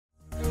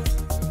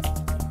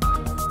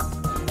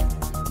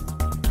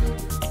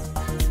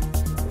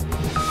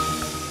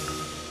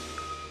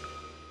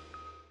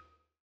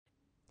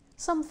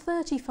Some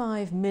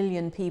 35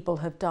 million people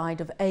have died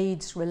of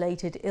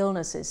AIDS-related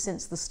illnesses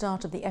since the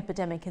start of the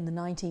epidemic in the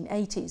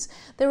 1980s.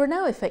 There are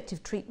no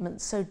effective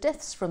treatments, so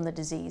deaths from the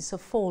disease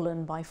have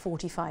fallen by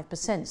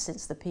 45%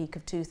 since the peak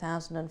of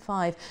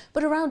 2005.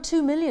 But around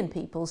 2 million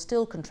people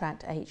still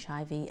contract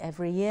HIV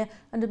every year,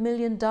 and 1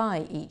 million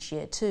die each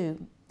year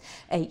too.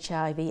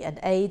 HIV and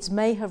AIDS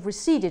may have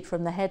receded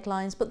from the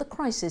headlines, but the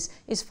crisis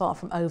is far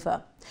from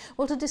over.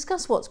 Well, to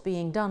discuss what's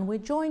being done, we're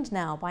joined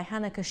now by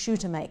Hanneke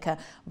Schuitemaker,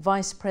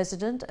 Vice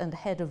President and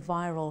Head of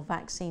Viral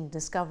Vaccine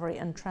Discovery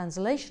and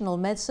Translational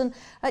Medicine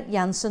at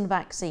Janssen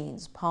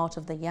Vaccines, part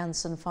of the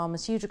Janssen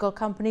pharmaceutical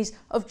companies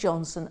of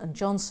Johnson &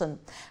 Johnson,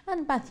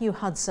 and Matthew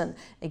Hodson,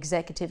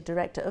 Executive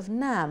Director of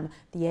NAM,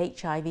 the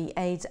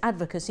HIV/AIDS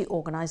advocacy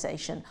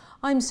organisation.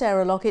 I'm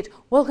Sarah Lockett.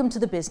 Welcome to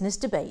the Business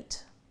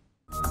Debate.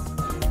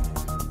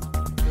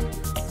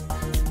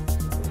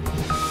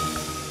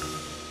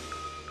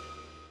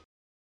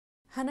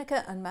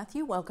 Hanneke and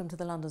Matthew, welcome to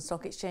the London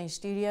Stock Exchange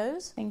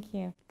studios. Thank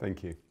you.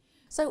 Thank you.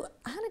 So,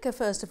 Hanneke,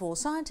 first of all,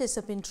 scientists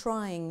have been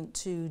trying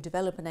to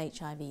develop an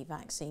HIV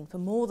vaccine for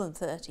more than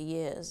 30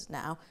 years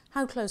now.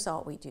 How close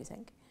are we, do you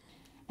think?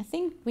 I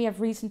think we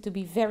have reason to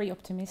be very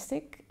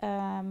optimistic.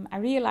 I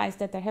realize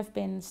that there have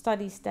been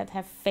studies that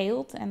have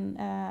failed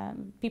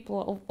and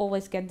people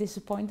always get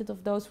disappointed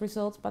of those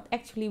results, but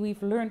actually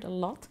we've learned a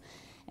lot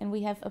and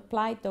we have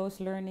applied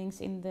those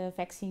learnings in the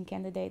vaccine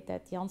candidate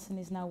that Janssen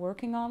is now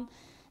working on.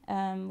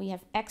 We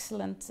have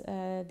excellent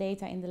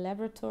data in the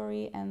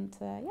laboratory and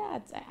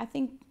I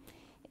think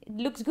it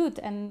looks good,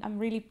 and I'm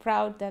really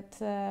proud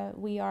that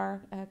we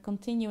are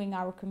continuing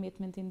our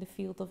commitment in the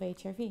field of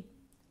HIV.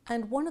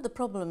 And one of the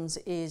problems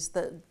is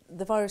that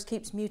the virus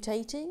keeps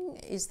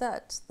mutating. Is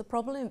that the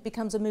problem? It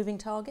becomes a moving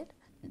target?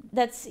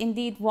 That's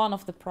indeed one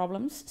of the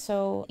problems.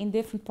 So in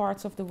different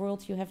parts of the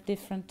world you have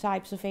different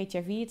types of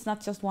HIV. It's not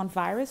just one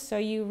virus, so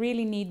you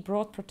really need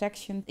broad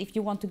protection if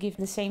you want to give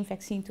the same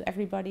vaccine to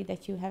everybody,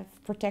 that you have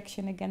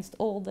protection against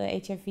all the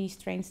HIV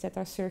strains that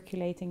are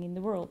circulating in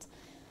the world.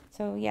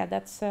 So yeah,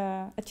 that's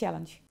a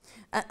challenge.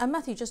 And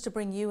Matthew, just to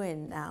bring you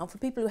in now, for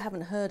people who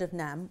haven't heard of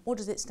NAM, what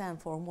does it stand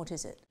for and what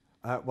is it?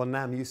 Well,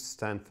 NAM used to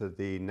stand for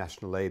the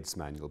National AIDS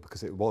Manual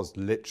because it was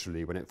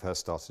literally, when it first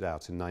started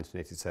out in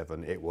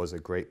 1987, it was a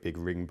great big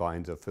ring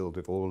binder filled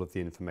with all of the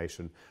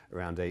information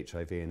around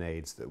HIV and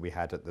AIDS that we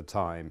had at the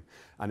time.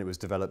 And it was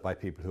developed by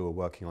people who were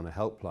working on a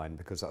helpline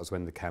because that was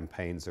when the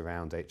campaigns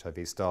around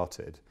HIV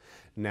started.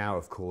 Now,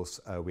 of course,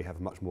 we have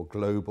a much more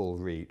global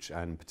reach,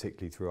 and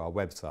particularly through our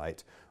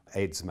website,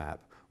 AIDS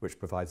Map, which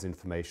provides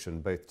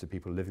information both to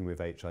people living with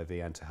HIV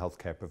and to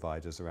healthcare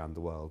providers around the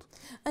world.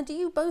 And do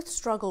you both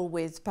struggle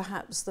with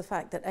perhaps the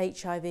fact that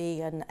HIV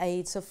and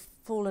AIDS have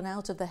fallen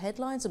out of the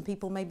headlines and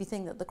people maybe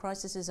think that the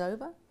crisis is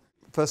over?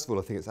 First of all,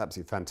 I think it's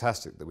absolutely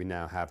fantastic that we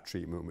now have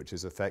treatment which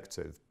is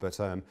effective, but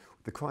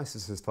the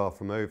crisis is far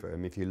from over. I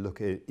mean, if you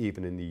look at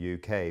even in the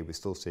UK, we're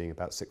still seeing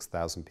about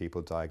 6,000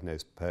 people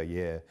diagnosed per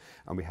year,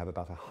 and we have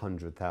about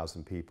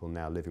 100,000 people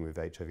now living with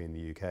HIV in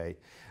the UK.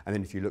 And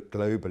then if you look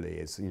globally,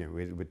 it's, you know,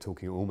 we're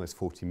talking almost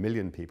 40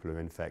 million people who are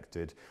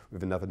infected,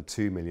 with another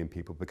 2 million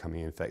people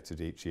becoming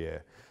infected each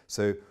year.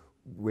 So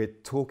we're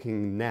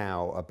talking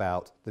now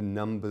about the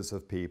numbers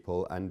of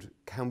people and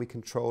can we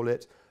control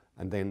it?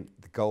 And then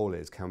the goal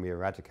is, can we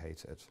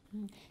eradicate it?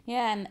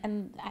 Yeah,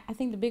 and I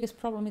think the biggest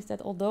problem is that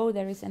although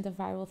there is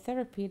antiviral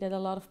therapy, that a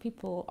lot of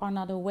people are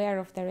not aware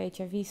of their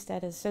HIV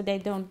status, so they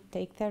don't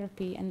take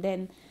therapy and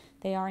then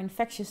they are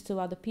infectious to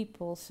other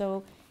people.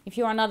 So if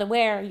you are not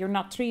aware, you're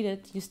not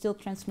treated, you still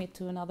transmit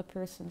to another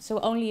person. So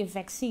only a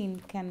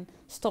vaccine can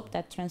stop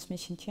that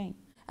transmission chain.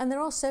 And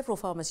there are several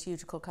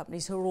pharmaceutical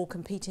companies who are all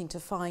competing to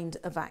find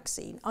a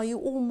vaccine. Are you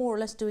all more or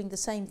less doing the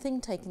same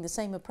thing, taking the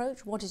same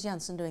approach? What is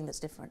Janssen doing that's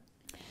different?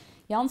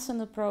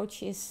 Janssen's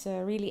approach is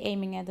really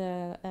aiming at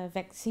a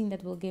vaccine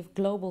that will give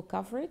global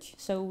coverage.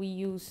 So we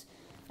use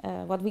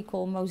what we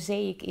call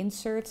mosaic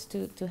inserts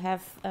to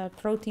have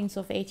proteins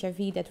of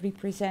HIV that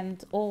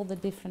represent all the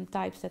different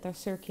types that are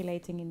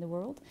circulating in the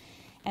world.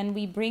 And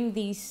we bring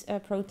these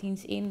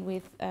proteins in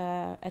with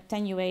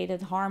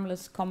attenuated,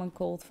 harmless common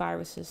cold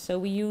viruses. So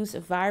we use a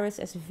virus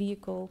as a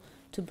vehicle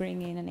to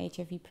bring in an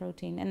HIV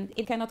protein. And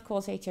it cannot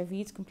cause HIV,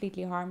 it's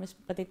completely harmless,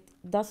 but it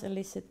does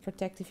elicit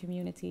protective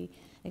immunity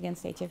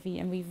against HIV.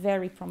 And we've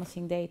very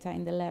promising data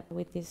in the lab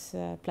with this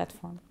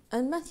platform.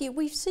 And Matthew,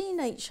 we've seen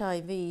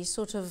HIV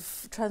sort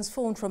of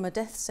transformed from a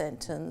death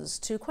sentence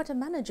to quite a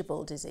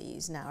manageable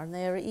disease now, and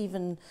there are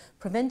even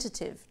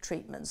preventative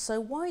treatments.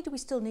 So why do we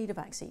still need a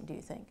vaccine, do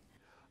you think?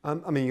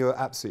 I mean, you're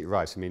absolutely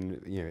right. I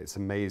mean, you know, it's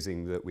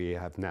amazing that we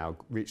have now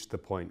reached the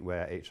point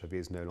where HIV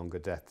is no longer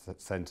a death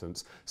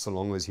sentence, so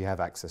long as you have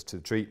access to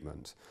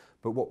treatment.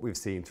 But what we've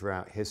seen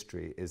throughout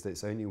history is that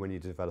it's only when you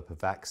develop a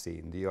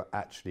vaccine that you're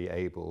actually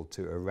able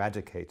to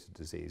eradicate a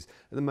disease.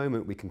 At the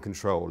moment, we can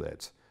control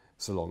it,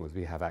 so long as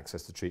we have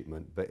access to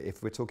treatment. But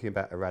if we're talking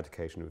about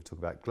eradication, if we're talking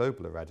about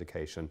global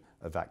eradication,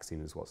 a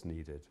vaccine is what's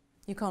needed.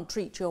 You can't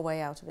treat your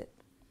way out of it.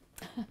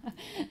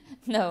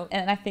 No,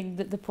 and I think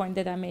that the point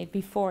that I made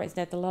before is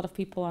that a lot of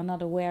people are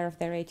not aware of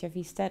their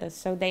HIV status,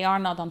 so they are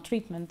not on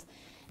treatment.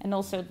 And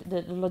also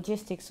the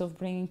logistics of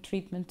bringing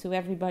treatment to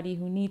everybody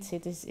who needs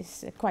it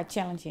is quite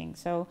challenging.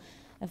 So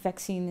a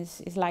vaccine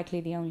is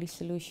likely the only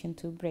solution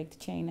to break the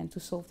chain and to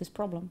solve this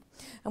problem.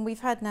 And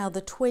we've had now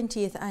the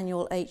 20th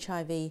annual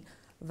HIV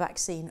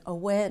Vaccine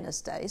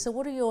Awareness Day. So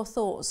what are your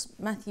thoughts,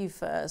 Matthew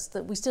first,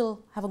 that we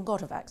still haven't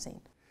got a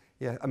vaccine?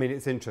 Yeah, I mean,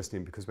 it's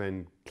interesting because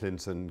when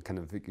Clinton kind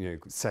of,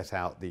 set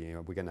out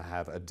we're going to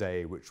have a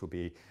day which will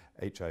be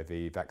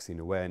HIV Vaccine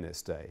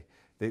Awareness Day,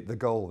 the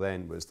goal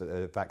then was that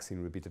a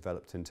vaccine would be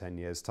developed in 10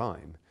 years'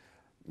 time.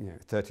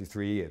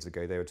 33 years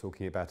ago, they were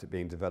talking about it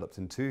being developed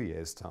in 2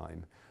 years'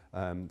 time.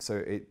 So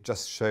it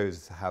just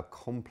shows how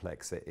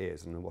complex it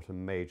is and what a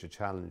major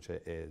challenge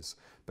it is,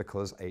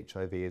 because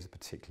HIV is a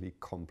particularly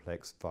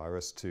complex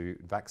virus to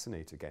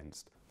vaccinate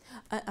against.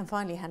 And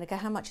finally, Hanneke,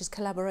 how much is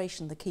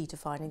collaboration the key to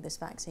finding this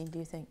vaccine, do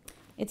you think?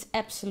 It's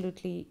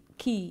absolutely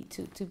key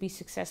to be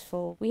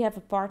successful. We have a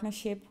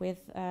partnership with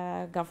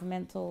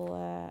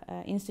governmental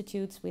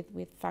institutes,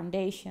 with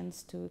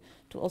foundations to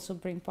also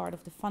bring part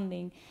of the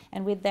funding.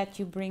 And with that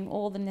you bring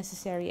all the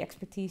necessary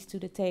expertise to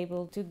the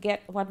table to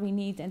get what we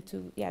need and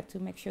to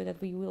make sure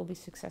that we will be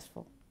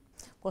successful.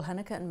 Well,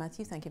 Hanneke and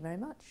Matthew, thank you very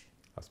much.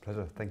 That's a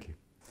pleasure, thank you.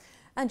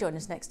 And join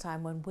us next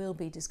time when we'll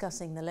be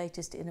discussing the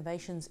latest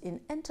innovations in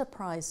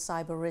enterprise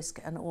cyber risk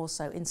and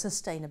also in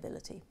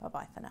sustainability.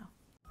 Bye-bye for now.